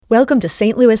Welcome to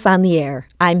St. Louis on the Air.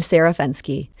 I'm Sarah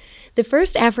Fensky. The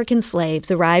first African slaves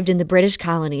arrived in the British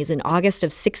colonies in August of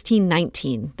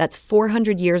 1619. That's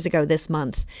 400 years ago this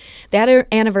month. That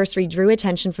anniversary drew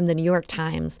attention from the New York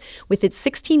Times. With its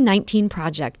 1619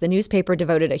 project, the newspaper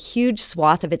devoted a huge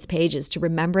swath of its pages to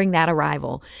remembering that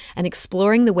arrival and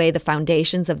exploring the way the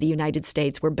foundations of the United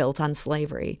States were built on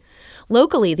slavery.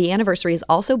 Locally, the anniversary is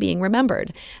also being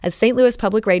remembered, as St. Louis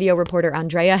Public Radio reporter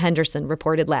Andrea Henderson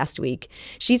reported last week.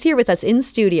 She's here with us in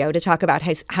studio to talk about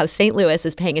how St. Louis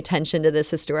is paying attention to this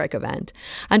historic event.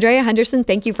 Andrea Henderson,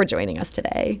 thank you for joining us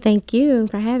today. Thank you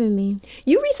for having me.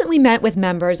 You recently met with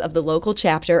members of the local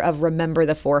chapter of Remember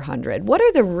the 400. What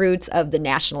are the roots of the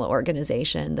national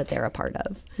organization that they're a part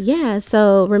of? Yeah,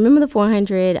 so Remember the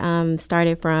 400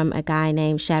 started from a guy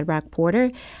named Shadrach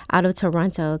Porter out of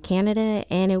Toronto, Canada,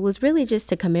 and it was really just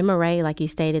to commemorate, like you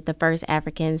stated, the first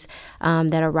Africans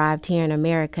that arrived here in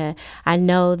America. I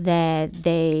know that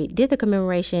they did the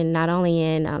commemoration not only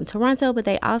in Toronto, but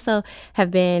they also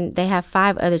they have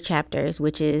 5 other chapters,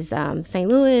 which is St.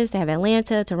 Louis, they have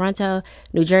Atlanta, Toronto,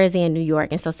 New Jersey, and New York.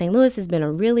 And so St. Louis has been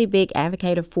a really big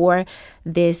advocate for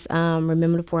this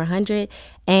Remember the 400.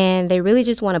 And they really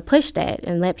just want to push that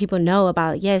and let people know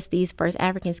about, yes, these first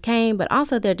Africans came, but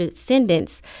also their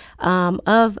descendants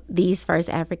of these first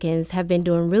Africans have been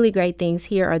doing really great things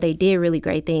here, or they did really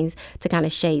great things to kind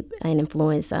of shape and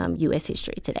influence U.S.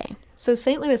 history today. So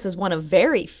St. Louis is one of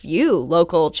very few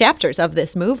local chapters of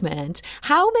this movement.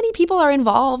 How many people are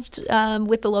involved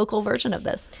with the local version of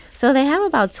this? So they have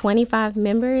about 25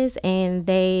 members, and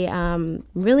they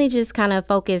really just kind of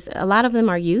focus. A lot of them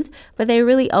are youth, but they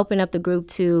really open up the group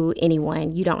to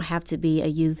anyone. You don't have to be a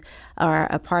youth or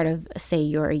a part of, say,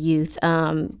 you're a youth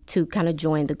to kind of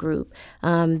join the group.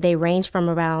 They range from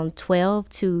around 12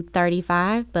 to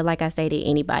 35, but like I stated,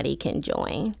 anybody can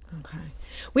join. Okay.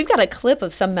 We've got a clip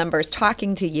of some members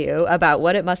talking to you about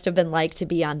what it must have been like to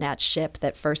be on that ship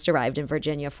that first arrived in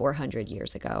Virginia 400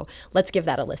 years ago. Let's give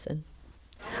that a listen.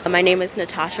 My name is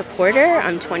Natasha Porter.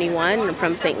 I'm 21. I'm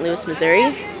from St. Louis,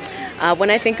 Missouri.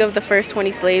 When I think of the first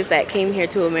 20 slaves that came here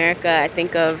to America, I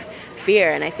think of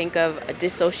fear, and I think of a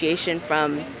dissociation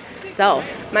from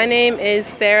self. My name is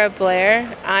Sarah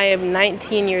Blair. I am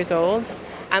 19 years old.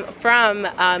 I'm from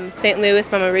St. Louis,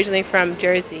 but I'm originally from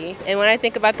Jersey. And when I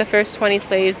think about the first 20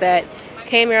 slaves that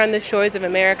came here on the shores of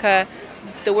America,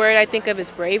 the word I think of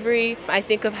is bravery. I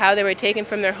think of how they were taken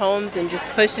from their homes and just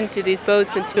pushed into these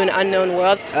boats into an unknown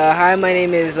world. Hi, my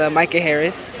name is Micah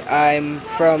Harris. I'm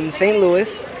from St.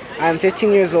 Louis. I'm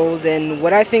 15 years old, and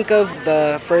what I think of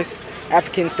the first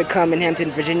Africans to come in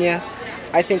Hampton, Virginia,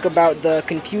 I think about the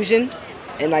confusion,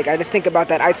 and I just think about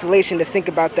that isolation, just think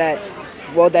about that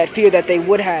fear that they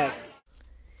would have.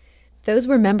 Those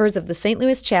were members of the St.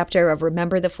 Louis chapter of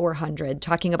Remember the 400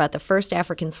 talking about the first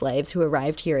African slaves who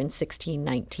arrived here in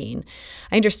 1619.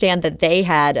 I understand that they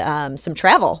had some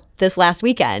travel this last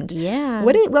weekend. Yeah.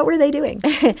 What were they doing?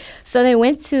 So they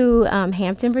went to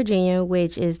Hampton, Virginia,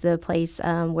 which is the place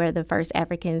where the first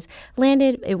Africans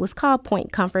landed. It was called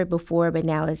Point Comfort before, but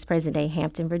now it's present-day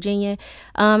Hampton, Virginia.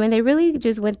 And they really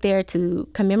just went there to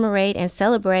commemorate and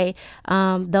celebrate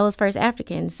those first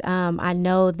Africans. I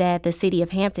know that the city of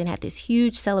Hampton had this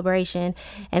huge celebration,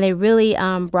 and they really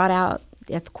brought out,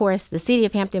 of course, the city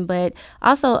of Hampton, but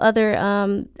also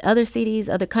other cities,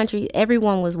 other countries.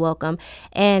 Everyone was welcome.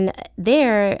 And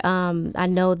there, I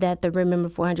know that the Remember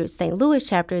 400 St. Louis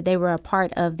chapter, they were a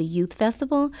part of the youth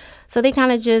festival. So they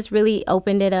kind of just really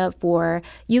opened it up for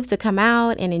youth to come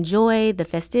out and enjoy the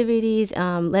festivities,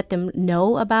 let them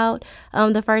know about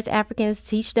the first Africans,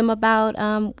 teach them about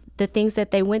the things that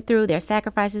they went through, their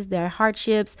sacrifices, their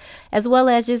hardships, as well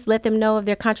as just let them know of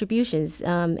their contributions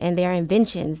and their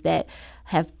inventions that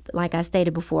have, like I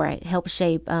stated before, helped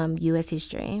shape U.S.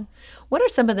 history. What are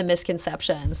some of the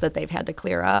misconceptions that they've had to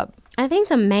clear up? I think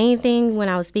the main thing when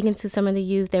I was speaking to some of the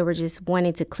youth, they were just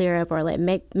wanting to clear up or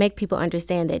make people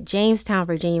understand that Jamestown,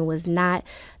 Virginia was not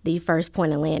the first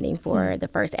point of landing for the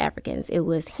first Africans. It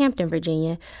was Hampton,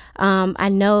 Virginia. I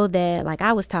know that, like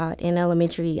I was taught in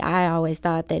elementary, I always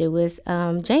thought that it was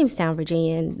Jamestown,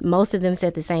 Virginia, and most of them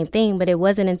said the same thing, but it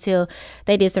wasn't until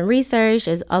they did some research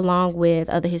along with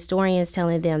other historians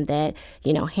telling them that,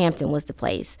 Hampton was the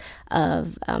place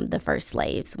of the first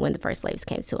slaves when the first slaves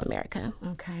came to America.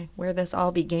 Okay, where this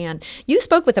all began. You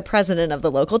spoke with the president of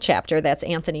the local chapter, that's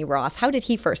Anthony Ross. How did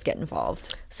he first get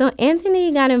involved? So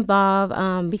Anthony got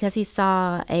involved because he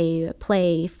saw a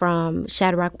play from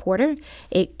Shadrach Porter.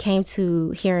 It came to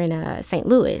here in St.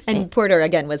 Louis. And Porter,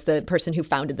 again, was the person who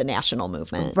founded the national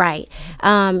movement. Right.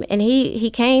 And he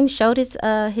came, showed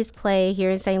his play here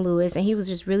in St. Louis, and he was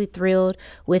just really thrilled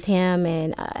with him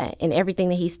and everything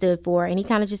that he stood for. And he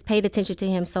kind of just paid attention to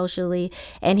him socially.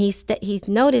 And he's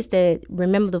noticed that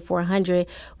Remember the 400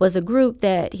 was a group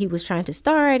that he was trying to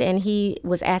start, and he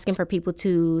was asking for people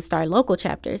to start local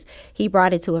chapters. He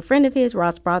brought it to a friend of his.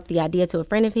 Ross brought the idea to a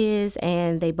friend of his,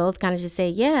 and they both kind of just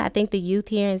said, yeah, I think the youth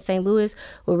here in St. Louis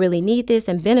will really need this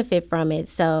and benefit from it.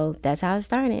 So that's how it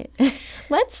started.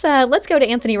 Let's go to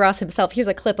Anthony Ross himself. Here's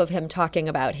a clip of him talking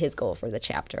about his goal for the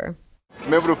chapter.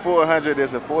 Remember the 400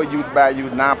 is a for youth by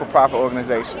youth non-for-profit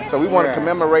organization. So we want to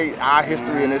commemorate our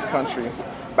history in this country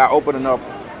by opening up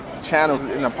channels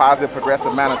in a positive,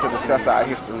 progressive manner to discuss our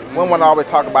history. We want to always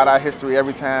talk about our history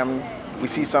every time we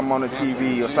see something on the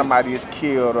TV or somebody is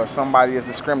killed or somebody is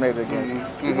discriminated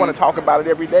against. We want to talk about it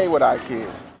every day with our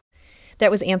kids. That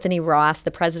was Anthony Ross,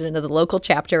 the president of the local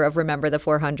chapter of Remember the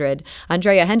 400.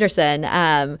 Andrea Henderson,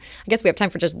 I guess we have time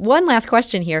for just one last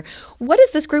question here. What does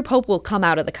this group hope will come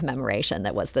out of the commemoration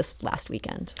that was this last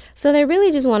weekend? So they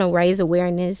really just want to raise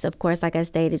awareness. Of course, like I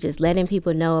stated, just letting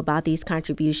people know about these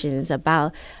contributions,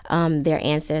 about their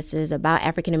ancestors, about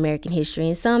African-American history,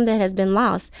 and some that has been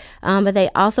lost. But they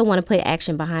also want to put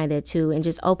action behind it, too, and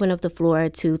just open up the floor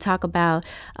to talk about,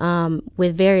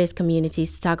 with various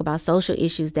communities, to talk about social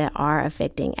issues that are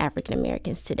affecting African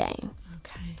Americans today.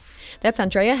 Okay. That's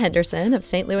Andrea Henderson of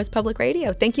St. Louis Public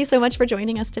Radio. Thank you so much for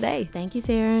joining us today. Thank you,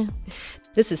 Sarah.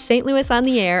 This is St. Louis on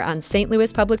the Air on St.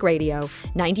 Louis Public Radio,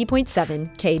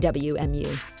 90.7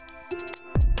 KWMU.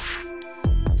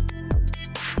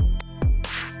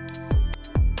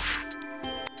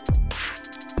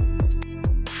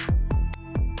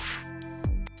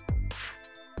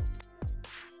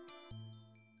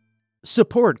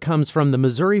 Support comes from the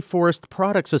Missouri Forest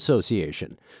Products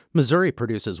Association. Missouri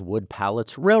produces wood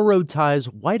pallets, railroad ties,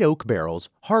 white oak barrels,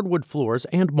 hardwood floors,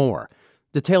 and more.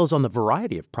 Details on the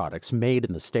variety of products made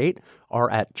in the state are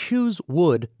at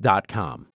choosewood.com.